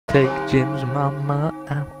take Jim's mama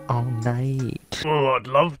out all night. Oh, I'd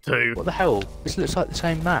love to. What the hell? This looks like the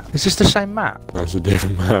same map. Is this the same map? That's a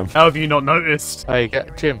different map. How have you not noticed? Hey,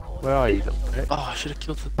 Jim, where are you? Oh, I should have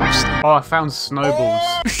killed the bastard. Oh, I found snowballs.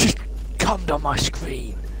 Just come on my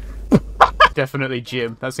screen. Definitely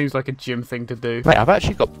Jim. That seems like a Jim thing to do. Mate, I've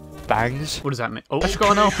actually got bangs. What does that mean? Oh, I just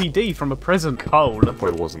got an RPD from a present. Coal. But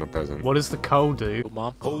it wasn't a peasant. What does the coal do? Your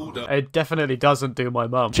mum. Hold up. It definitely doesn't do my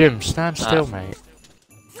mum. Jim, stand still, mate.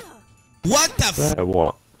 What the f-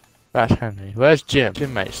 What? That's Henry. Where's Jim?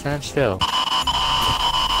 Jim, mate, stand still.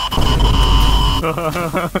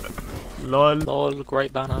 Lol. Lol,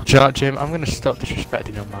 great banner. Jim, I'm gonna stop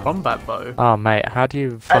disrespecting your mum. Combat bow. Oh, mate, how do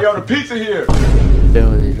you Hey, yo, the pizza here!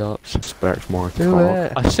 deal with these ops? Respect Mark. Do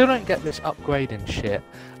it. I still don't get this upgrading shit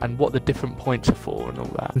and what the different points are for and all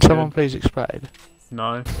that. Can someone please explain?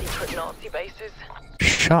 No. Secret Nazi bases.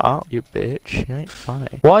 Shut up, you bitch. You ain't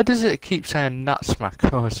funny. Why does it keep saying nut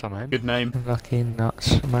smacker or something? Good name. Lucky nut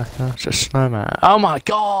smacker. It's a snowman. Oh my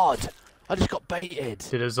god! I just got baited.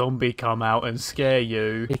 Did a zombie come out and scare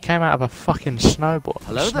you? He came out of a fucking snowball.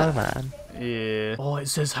 Hello there. Snowman. Yeah. Oh, it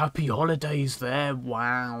says happy holidays there.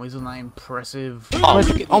 Wow, isn't that impressive?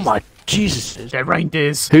 Oh my Jesus. They're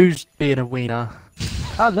reindeers. Who's being a wiener?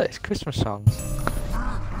 Oh look, it's Christmas songs.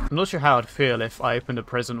 I'm not sure how I'd feel if I opened a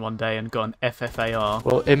present one day and got an FFAR.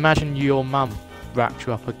 Well, imagine your mum wrapped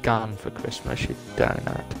you up a gun for Christmas. You'd donate.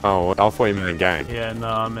 Oh, I thought you meant gang. Yeah, no,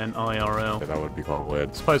 I meant IRL. Yeah, that would be quite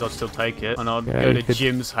weird. Suppose I'd still take it, and I'd Yeah, go you to could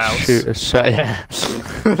Jim's house. Shoot a set, yeah.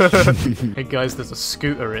 Hey guys, there's a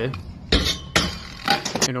scooter here.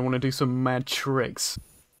 And I want to do some mad tricks.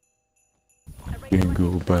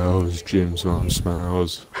 Jingle bells, Jim's mum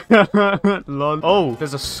smiles. Lol. Oh,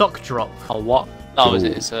 there's a sock drop. Oh, what? Oh, is Ooh.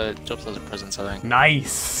 it? It's a job as a present, I think.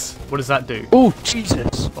 Nice. What does that do? Oh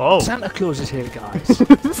Jesus! Oh. Santa Claus is here, guys.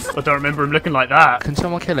 I don't remember him looking like that. Can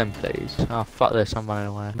someone kill him, please? Oh fuck this! I'm running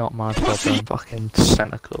away. Not my problem. Fucking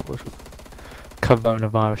Santa Claus.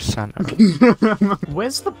 Coronavirus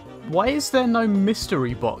Santa. Why is there no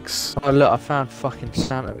mystery box? Oh look, I found fucking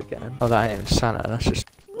Santa again. Oh, that ain't even Santa. That's just.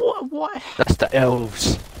 What? That's the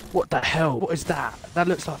elves. What the hell? What is that? That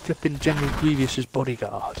looks like flipping General Grievous's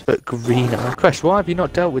bodyguard, but greener. Crash, why have you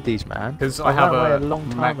not dealt with these, man? Because I have ran away a long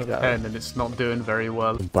time Mac ago. 10 and it's not doing very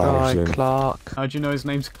well. Guy Embarrassing. Clark. How do you know his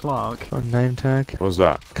name's Clark? Got a name tag. What's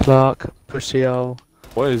that? Clark, pussy hole,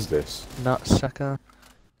 What is this? nutsucker.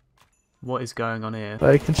 What is going on here?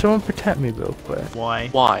 Hey, can someone protect me real quick? Why?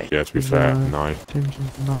 Why? Yeah, to be fair, No. no. Jim's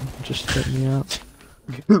not just hit me up.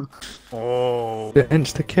 Oh. The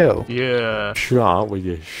insta kill. Yeah. Shut up with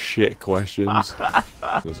your shit questions.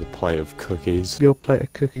 There's a plate of cookies. Your plate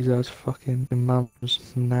of cookies has fucking your mum's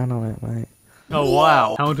nan on it, mate. Oh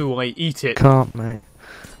wow. How do I eat it? Can't, mate.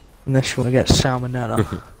 Unless you want to get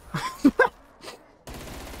salmonella.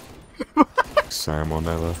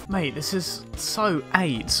 Salmonella. Mate, this is so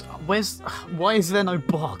 8. Why is there no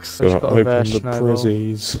box? Just Gotta got a bear open the snowball.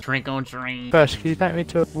 prezzies. Drink or drink. First, can you take me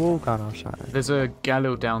to a wall gun or something? There's a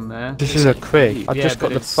gallows down there. This is a Craig. I've Yeah, just but got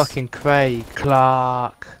the it's- fucking Craig.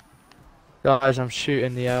 Clark. Guys, I'm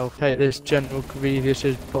shooting the elf. Take this General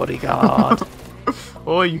Grievous's bodyguard.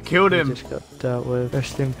 Oh, you killed He him. just got dealt with.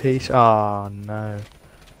 Rest in peace. Oh no.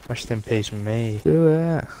 Rest in peace, me. Do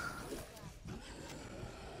it.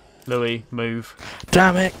 Louis, move.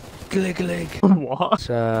 Damn it. Glig. What?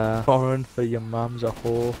 It's foreign for your mum's a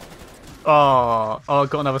whore. Oh, I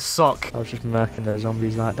got another sock. I was just murking the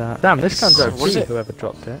zombies like that. Damn, this gun's What is OP, it? whoever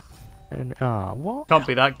dropped it. And, what? Can't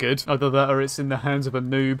be that good. Either that or it's in the hands of a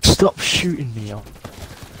noob. Stop shooting me on.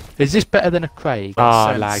 Is this better than a Craig? Makes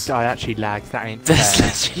I sense. lagged. I actually lagged. That ain't There's fair.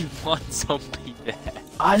 literally one zombie there.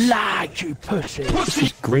 I lagged, you pussy. This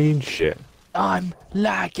is green shit. I'm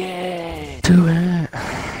lagging. Do it.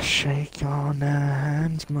 Shake your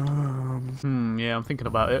hands, mum. Yeah, I'm thinking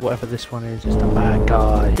about it. Whatever this one is the bad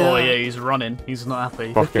guy. Oh yeah, he's running. He's not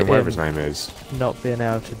happy. Fucking at whatever him. his name is. Not being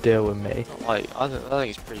able to deal with me. Like, I think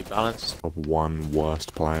it's pretty balanced. Top one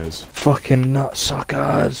worst players. Fucking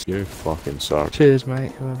nutsuckers. You fucking suck. Cheers,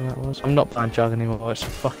 mate, whoever that was. I'm not playing Jug anymore. It's a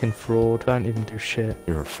fucking fraud. Don't even do shit.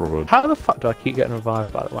 You're a fraud. How the fuck do I keep getting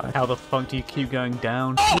revived, by the way? How the fuck do you keep going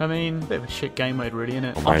down? I mean, bit of a shit game mode, really,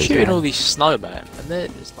 innit? I'm Amazing. shooting all these snowmen, and they're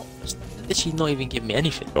literally not even giving me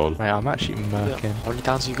anything. God. Mate, I'm actually murking. How many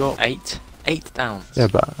downs you got? 8? 8 downs. Yeah,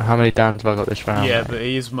 but how many downs have I got this round? Yeah, mate? but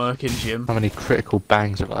he is murking, Jim. How many critical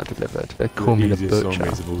bangs have I delivered? They call me the easiest butcher.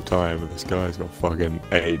 zombies of all time, and this guy's got fucking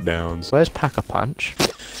 8 downs. Where's Pack-a-Punch?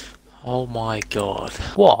 Oh my god.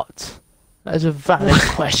 What? That is a valid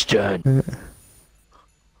question.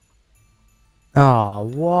 Oh,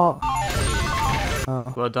 what?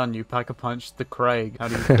 Oh. Well done, you pack-a-punched the Craig. How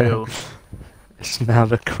do you feel? It's now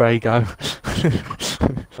the Craigo.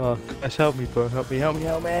 Oh, guys, help me, bro. Help me, help me,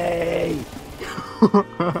 help me!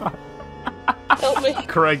 Help me.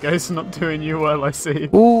 Craigo's not doing you well, I see.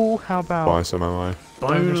 Ooh, how about... Buy some ammo.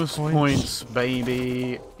 Bonus points,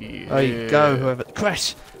 baby. Yeah. There you go, whoever...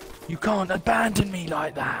 Chris! You can't abandon me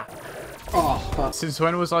like that! Oh, Since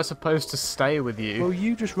when was I supposed to stay with you? well,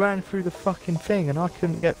 you just ran through the fucking thing and I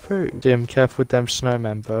couldn't get through. Jim, careful with them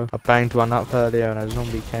snowmen, bro. I banged one up earlier and a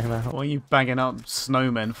zombie came out. What are you banging up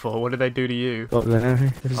snowmen for? What did they do to you? Got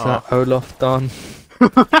there. Is that Olaf done?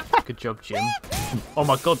 Good job, Jim. Oh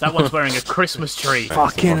my god, that one's wearing a Christmas tree.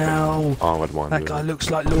 Fucking hell! Armored one. That guy looks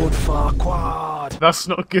like Lord Farquaad! That's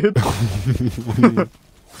not good.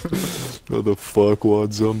 What the fuck,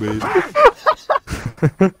 what zombie?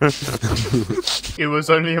 It was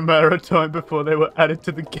only a matter of time before they were added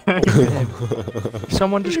to the game.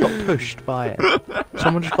 Someone just got pushed by it.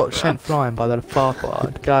 Someone just got sent flying by the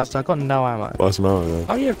Farquaad. Guys, I got no ammo. Buy some ammo then.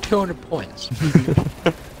 How do you have 200 points?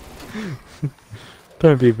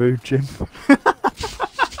 Don't be rude, Jim.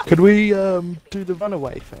 Could we do the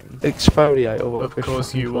runaway thing? Exfoliate or Of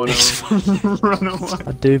course you want to run away.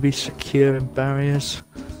 I do be secure in barriers.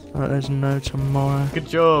 Like there's no tomorrow. Good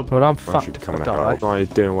job. Well, I'm Well, fucked. coming I out. died. Oh, you're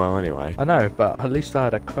doing well anyway. I know, but at least I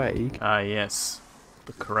had a Craig. Ah, yes.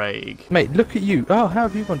 The Craig. Mate, look at you. Oh, how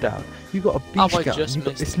have you gone down? You got a beast I gun. just You got,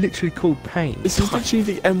 missed it's literally called pain. This is literally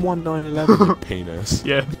the M1911, you penis.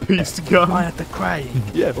 Yeah, beast gun. I had the Craig.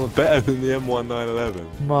 Yeah, well, better than the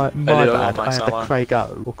M1911. My did bad. it on I my had the summer.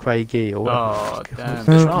 Craigo or Craigie or whatever. Oh, damn.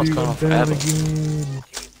 This Help round's you gone on down forever. again.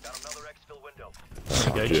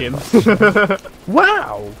 There you go, Jim.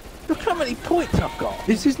 Wow! Look how many points I've got.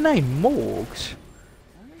 Is his name Morgs?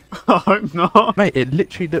 I hope not. Mate, it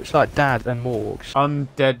literally looks like Dad and Morgs.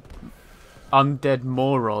 Undead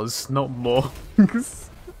Moros, not Morgs.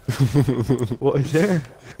 What is it?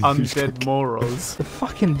 Undead Moros. The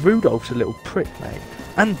fucking Rudolph's a little prick, mate.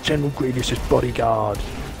 And General Grievous's bodyguard.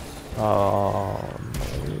 Oh,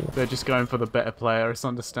 They're just going for the better player, it's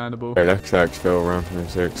understandable. Hey, let's exfil around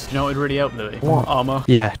 26. Do you know what would really help, Louis? What? Armour.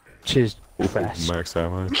 yeah. Cheers, Fess. Max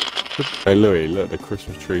ammo. Hey Louis, look, the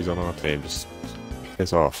Christmas tree's on our team. Just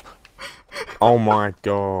piss off. Oh my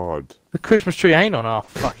god. The Christmas tree ain't on our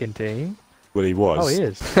fucking team. Well, he was. Oh, he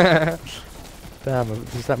is. Damn,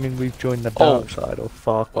 does that mean we've joined the dark side or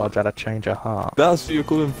Farquaad's had a change of heart? That's what you're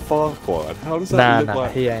calling Farquaad. How does that Nah, look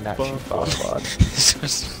like? he ain't actually Farquaad?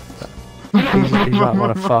 Farquaad. he's like one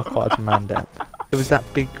of Farquaad's mandem. It was that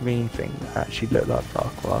big green thing that actually looked like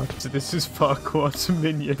Farquaad. So this is Farquaad's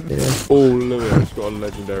minion. Yeah. Oh, Louis, I've got a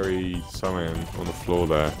legendary summon on the floor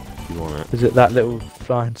there. If you want it. Is it that little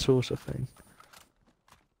flying saucer thing?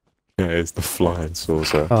 Yeah, it's the flying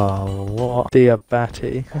saucer. Oh, what?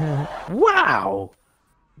 Diabati. Wow!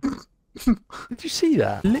 Did you see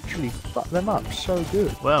that? Literally fucked them up so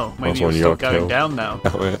good. Well, maybe That's you'll when you stop got going killed. down now.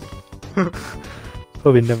 Oh,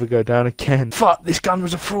 Probably never go down again. Fuck, this gun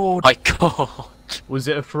was a fraud! My god. Was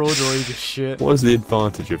it a fraud or are you just shit? What is the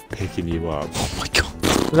advantage of picking you up? Oh my god.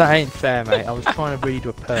 That ain't fair, mate. I was trying to read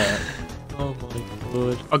a perk. Oh my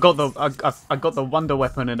god. I got the wonder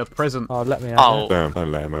weapon in a present. Oh, let me have Oh. it. Damn,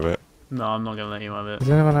 don't let him have it. No, I'm not gonna let you have it. Is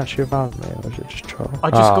anyone actually above me, or is it just troll? I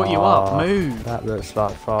just got you up. Oh, Move. That looks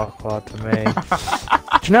like Farquaad to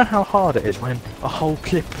me. Do you know how hard it is when a whole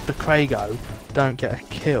clip of the Craigo don't get a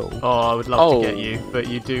kill? Oh, I would love Oh. to get you, but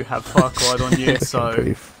you do have Farquaad on you, so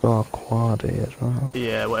Pretty Farquaady as well.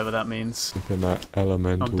 yeah, whatever that means. Look at that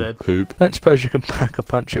elemental I'm dead. poop. Don't suppose you can pack a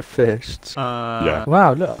punch of fists. Yeah.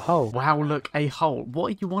 Wow, look, hole. Wow, look, a hole.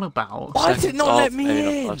 What are you on about? Why did it not let me Maybe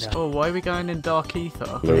not in? first. Oh, why are we going in dark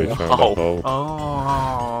ether? Louis found a Oh. hole.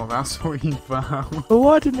 Oh, that's what you found. Well,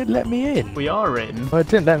 why didn't it let me in? We are in. Well, it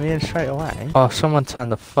didn't let me in straight away. Oh, someone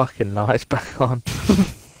turned the fucking lights back on.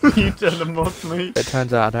 You turn them off, mate. It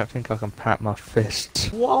turns out I don't think I can pack my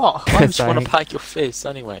fists. What? Why would you want to Thank- pack your fists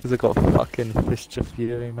anyway? Because I got fucking fists of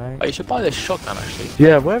fury, mate. Oh, you should buy this shotgun actually.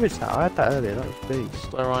 Yeah, where is that? I had that earlier, that was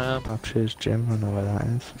beast. Where I am. I'll choose Jim, I know where that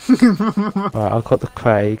is. Right, I've got the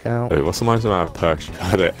Craig out. Wait, what's the most amount of perks you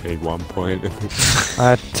had at any one point? I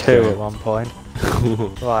had two at one point.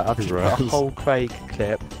 Right, I've just got a Right. whole Craig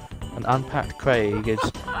clip. An unpacked Craig has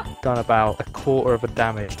done about a quarter of a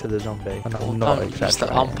damage to the zombie. And I'm not Don't use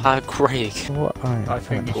exaggerating. the unpack Craig. What? I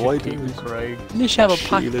think you Why should do keep you- the Craig. You should have a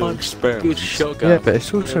pack Shitty punch. experiments. Good shotgun. Yeah, but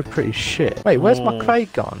it's also pretty shit. Wait, where's my Oh.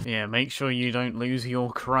 Craig gone? Yeah, make sure you don't lose your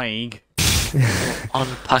Craig.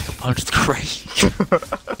 Unpack a punch the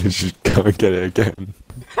Craig. You should go and get it again.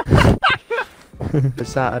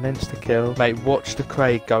 Is that an insta kill? Mate, watch the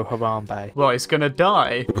Craig go harambe. Well, it's gonna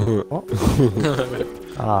die.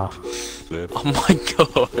 Ah. Oh my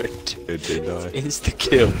god. It did die. Insta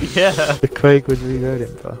kill. Yeah, The Craig was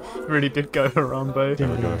reloading, bro. really did go Harambe.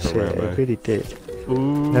 Didn't go even for see it. Harambe. It really did.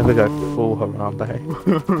 Ooh. Never go full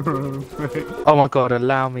Harambe. Oh my god,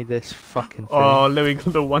 allow me this fucking thing. Oh, Louis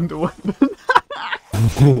got the Wonder Weapon.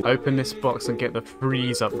 Open this box and get the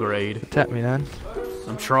freeze upgrade. Protect me, then.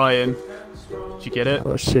 I'm trying. Did you get it?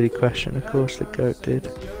 What a silly question. Of course the goat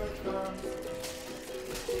did.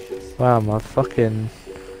 Wow, my fucking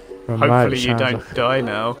remote Hopefully you sounds don't like... die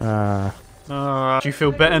now. Ah, Do you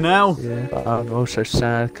feel better now? yeah. But I'm also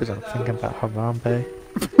sad because I'm thinking about Harambe.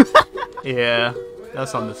 Yeah,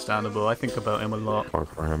 that's understandable. I think about him a lot.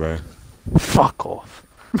 Fuck Rambo. Fuck off.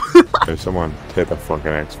 If someone hit the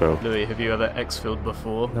fucking exfil. Louis, have you ever X-filled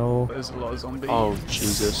before? No. There's a lot of zombies. Oh,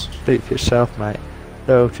 Jesus. Speak for yourself, mate.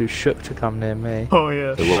 They're all too shook to come near me. Oh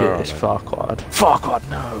yeah. They Shit, were, it's aren't Farquaad. Farquaad,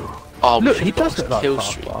 no! Oh, Look, we he should does box look like kill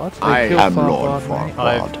streak. Farquaad. I am Lord mate.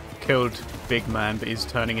 Farquaad. I've killed Big Man, but he's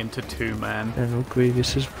turning into 2-man. General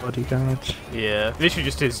Grievous's bodyguards. Yeah, literally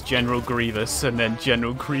just his General Grievous and then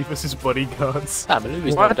General Grievous's bodyguards. Ah, but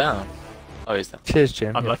Louis What? not down. Oh, he's down. Cheers,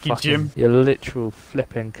 Jim. Unlucky you fucking- Jim. Your literal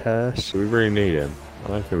flipping curse. Do we really need him? I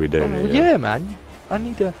don't think we do Oh, need him. yeah, man.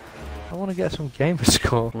 I want to get some gamer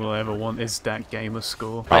score. All I ever want is that gamer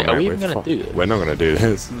score. Oh, Wait, are mate, we we're even gonna do this? We're not gonna do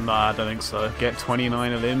this. Nah, I don't think so. Get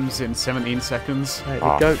 29 limbs in 17 seconds. Mate, the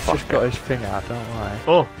Oh, goat's fuck just got it. his thing out, don't worry.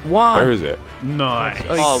 Oh, One! Where is it? nice.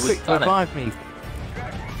 Oh, we've quick, done it. revive me.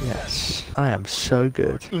 Yes, I am so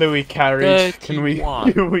good. Louis carried.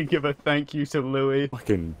 31. Can we give a thank you to Louis?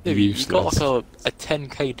 Fucking Louis, you got useless. like a 10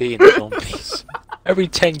 KD in the zombies. Every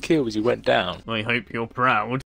 10 kills you went down. I hope you're proud.